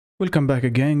Welcome back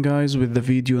again, guys, with the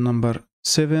video number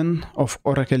 7 of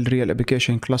Oracle Real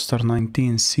Application Cluster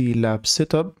 19c lab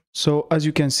setup. So as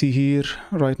you can see here,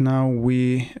 right now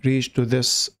we reached to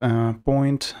this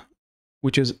point,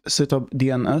 which is setup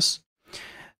DNS.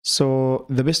 So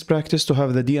the best practice to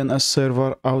have the DNS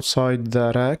server outside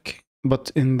the rack,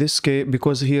 but in this case,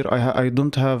 because here I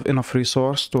don't have enough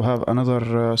resource to have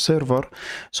another server,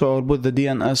 so I'll put the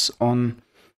DNS on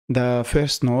the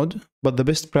first node, but the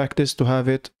best practice to have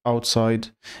it outside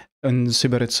in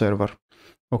separate server.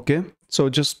 Okay, so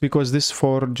just because this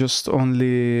for just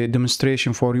only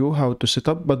demonstration for you how to set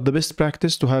up, but the best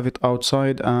practice to have it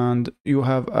outside and you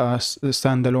have a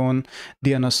standalone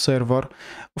DNS server.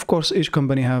 Of course, each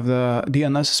company have the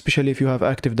DNS, especially if you have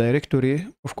Active Directory.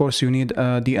 Of course, you need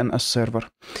a DNS server.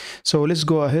 So let's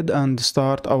go ahead and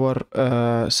start our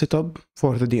setup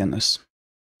for the DNS.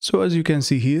 So as you can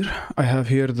see here, I have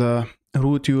here the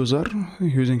root user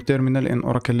using terminal in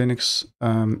Oracle Linux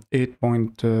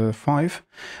 8.5,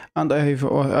 and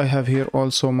I have here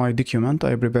also my document.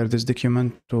 I prepared this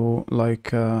document to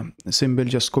like simple,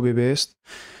 just copy paste.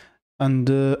 And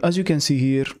as you can see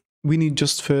here, we need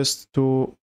just first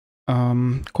to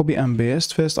copy and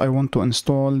paste. First, I want to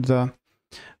install the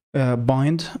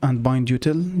bind and bind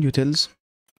utils.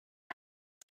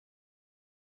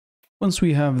 Once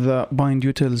we have the bind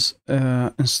utils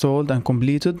installed and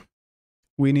completed,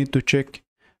 we need to check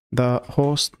the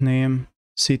host name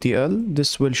CTL.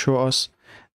 This will show us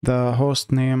the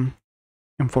host name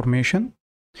information.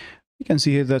 You can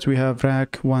see here that we have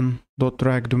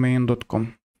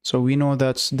rac1.racdomain.com. So we know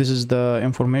that this is the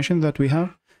information that we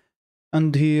have.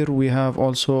 And here we have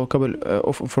also a couple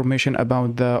of information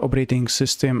about the operating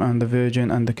system and the version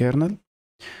and the kernel.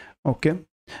 Okay.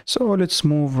 So let's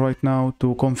move right now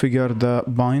to configure the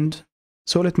bind.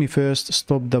 So let me first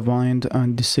stop the bind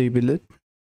and disable it.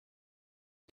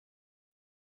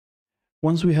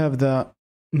 Once we have the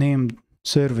named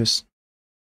service,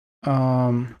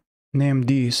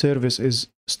 named service is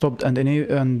stopped and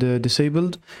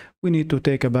disabled, we need to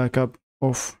take a backup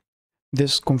of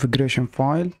this configuration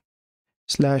file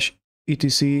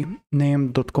 /etc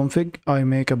name.config. I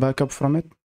make a backup from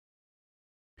it.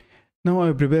 Now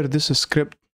I prepare this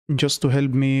script just to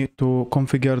help me to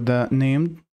configure the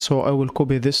name. So I will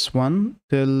copy this one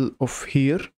till of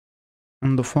here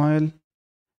on the file.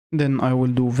 Then I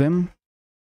will do vim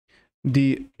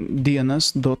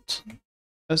dns.sh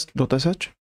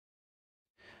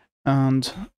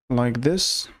and like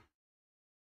this.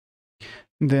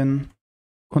 Then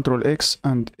Ctrl X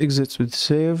and exit with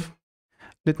save.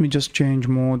 Let me just change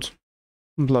mode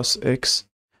 +X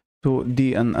to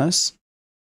DNS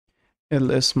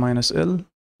ls-l.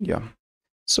 Yeah,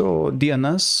 so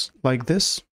DNS like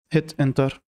this, hit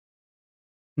enter.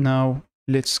 Now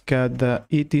let's get the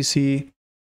etc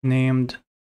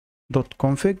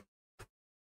named.config.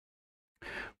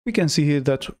 We can see here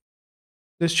that,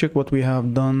 let's check what we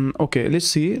have done. Okay, let's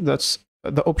see, that's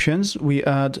the options. We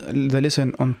add the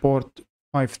listen on port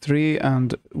 53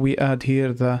 and we add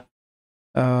here the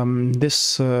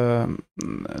this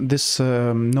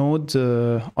node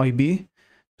IB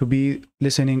to be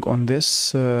listening on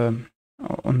this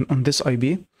on this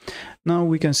IB. Now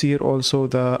we can see here also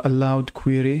the allowed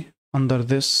query under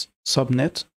this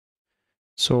subnet.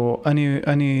 So any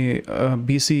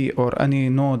PC or any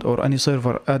node or any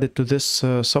server added to this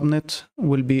subnet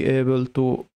will be able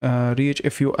to reach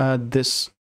if you add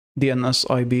this DNS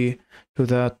IB to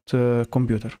that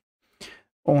computer.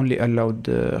 Only allowed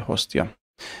host. Yeah.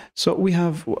 So we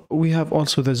have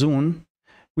also the zone.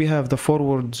 We have the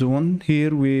forward zone.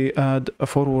 Here we add a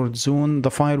forward zone. The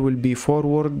file will be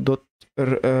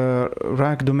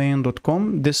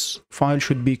forward.racdomain.com. This file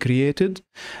should be created.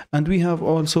 And we have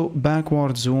also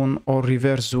backward zone or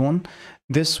reverse zone.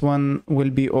 This one will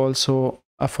be also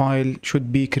a file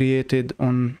should be created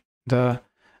on the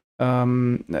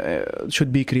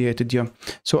should be created. Yeah.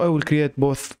 So I will create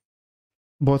both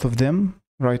of them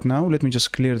right now. Let me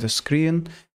just clear the screen.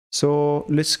 So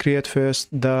let's create first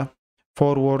the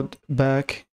forward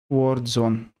backward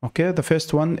zone. Okay, the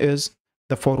first one is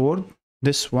the forward,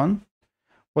 this one.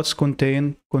 What's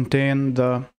contain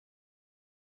the,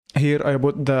 here I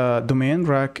put the domain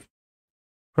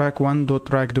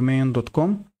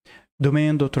rac1.racdomain.com,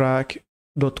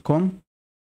 domain.rac.com.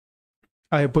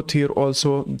 I put here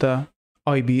also the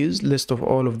IBs, list of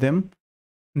all of them.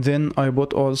 Then I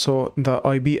put also the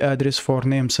IB address for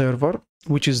name server,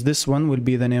 which is this one will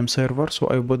be the name server. So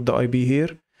I put the IB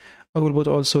here. I will put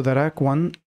also the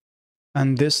rac1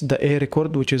 and this the A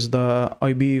record, which is the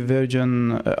IB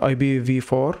version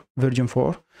IBv4 version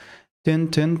 4,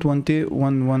 10.10.20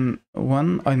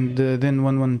 111 and then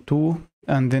 112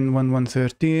 and then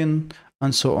 1113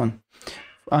 and so on.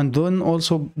 And then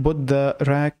also put the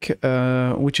RAC,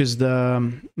 which is the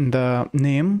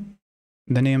name,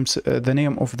 the name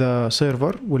of the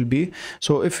server will be.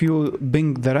 So if you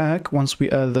ping the RAC, once we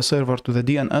add the server to the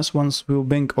DNS, once we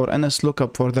ping or NS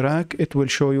lookup for the RAC, it will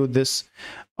show you this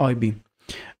IP.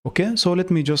 Okay, so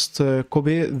let me just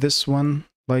copy this one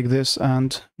like this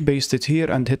and paste it here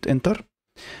and hit enter.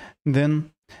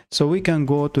 Then, so we can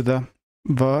go to the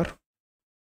var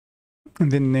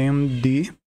and then name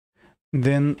D,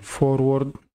 then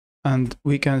forward, and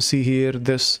we can see here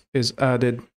this is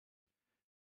added.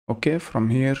 Okay, from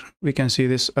here we can see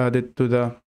this added to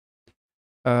the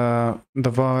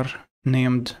var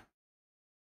named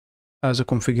as a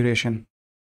configuration.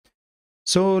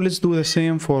 So let's do the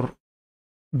same for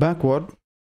backward.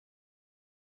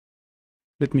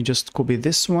 Let me just copy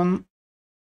this one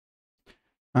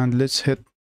and let's hit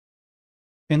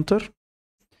enter.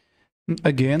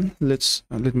 Again,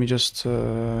 let me just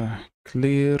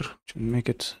clear, make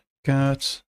it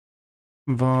cat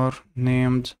var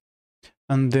named,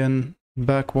 and then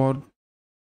backward.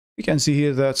 You can see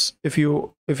here that if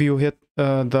you hit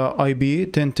the IB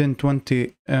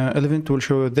 10.10.20.11, it will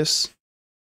show you this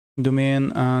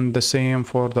domain, and the same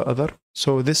for the other.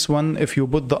 So this one, if you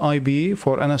put the IB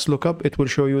for NS lookup, it will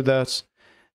show you that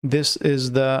this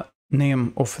is the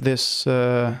name of this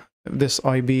this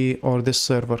IB or this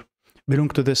server, belong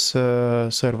to this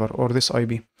server or this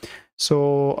IB.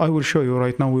 So I will show you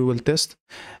right now. We will test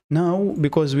now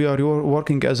because we are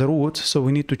working as a root, so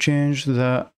we need to change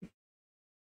the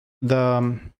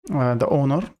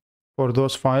owner for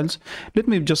those files. Let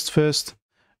me just first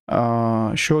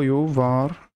show you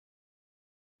var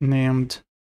named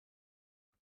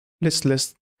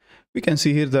list. We can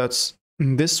see here that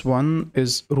this one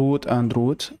is root, and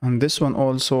this one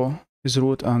also is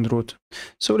root and root.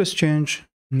 So let's change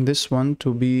this one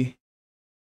to be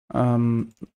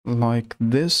like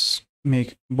this,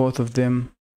 make both of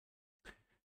them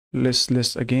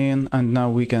list again, and now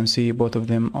we can see both of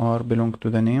them are belong to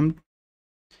the name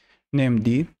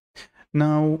D.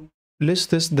 Now let's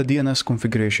test the DNS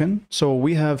configuration. So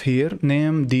we have here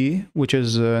name D, which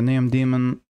is name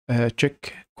daemon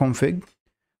check config.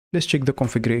 Let's check the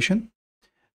configuration.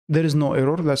 There is no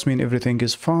error, that means everything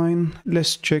is fine.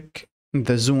 Let's check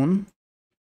the zone,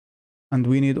 and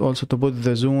we need also to put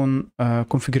the zone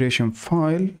configuration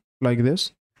file like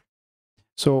this.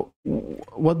 So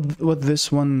what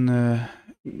this one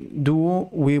do,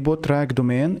 we put RAC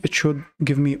domain, it should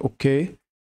give me okay.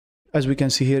 As we can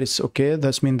see here, it's okay.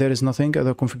 That means there is nothing,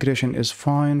 the configuration is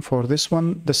fine for this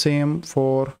one. The same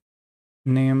for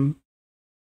name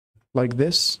like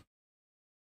this.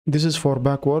 This is for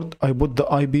backward. I put the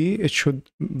IB, it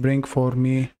should bring for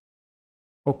me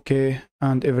okay,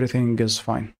 and everything is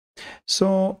fine.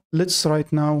 So let's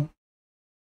right now,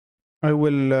 I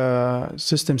will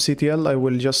systemctl, I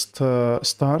will just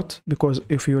start, because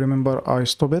if you remember I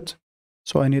stopped it,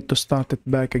 so I need to start it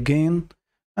back again.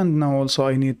 And now also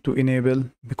I need to enable,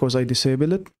 because I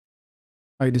disabled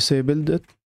it.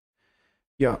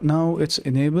 Yeah, now it's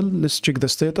enabled. Let's check the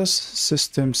status.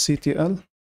 Systemctl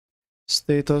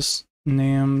status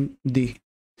name D.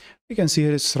 You can see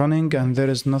here it's running and there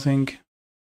is nothing,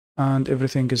 and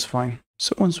everything is fine.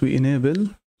 So once we enable,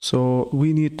 so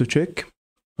we need to check.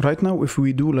 Right now, if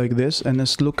we do like this and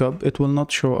let's look up, it will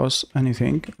not show us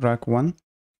anything, RAC 1.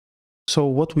 So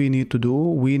what we need to do,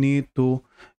 we need to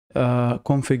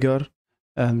configure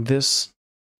this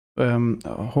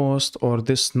host or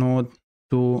this node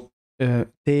to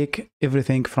take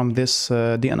everything from this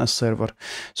DNS server.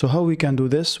 So how we can do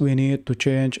this? We need to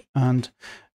change and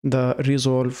the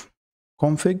resolve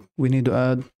config. We need to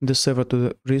add this server to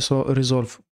the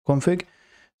resolve config.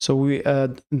 So we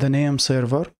add the name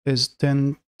server is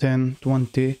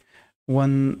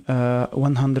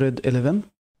 10.10.20.111,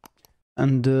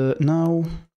 and now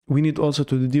we need also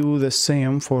to do the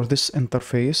same for this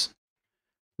interface.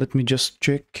 Let me just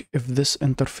check if this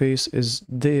interface is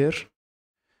there.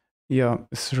 Yeah,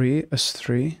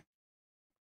 S3.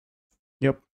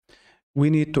 Yep. We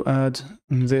need to add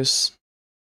this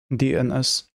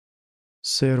DNS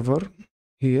server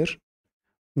here,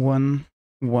 1,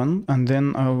 and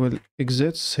then I will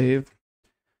exit, save,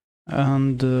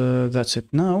 and that's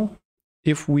it. Now,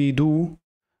 if we do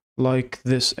like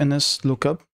this NS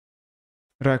lookup,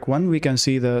 RAC 1, we can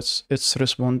see that it's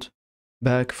respond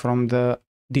back from the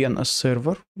DNS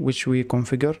server, which we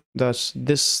configure. That's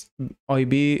this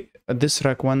IB, this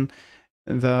RAC 1,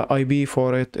 the IB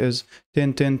for it is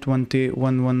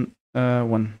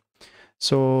 10.10.20.111.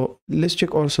 So let's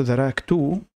check also the RAC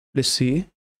 2. Let's see.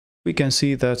 We can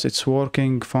see that it's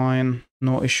working fine,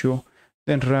 no issue.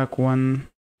 then RAC 1.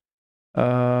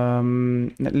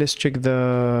 Let's check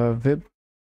the vib.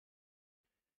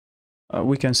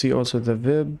 We can see also the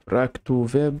vib, RAC 2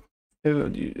 vib.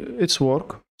 It's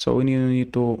work, so we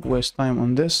need to waste time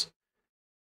on this.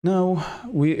 Now,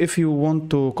 if you want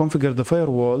to configure the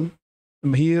firewall,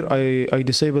 here I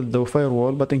disabled the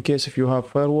firewall, but in case if you have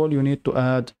firewall, you need to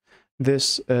add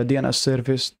this DNS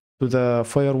service to the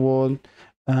firewall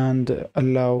and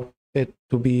allow it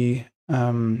to be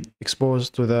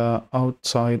exposed to the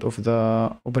outside of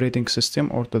the operating system,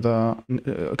 or to the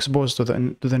exposed to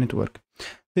the network.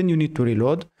 Then you need to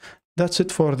reload. That's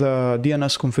it for the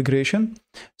DNS configuration.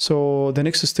 So the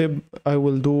next step I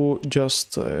will do,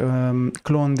 just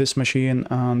clone this machine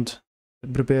and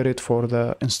prepare it for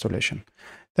the installation.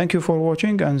 Thank you for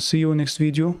watching, and see you next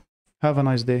video. Have a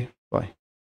nice day. Bye.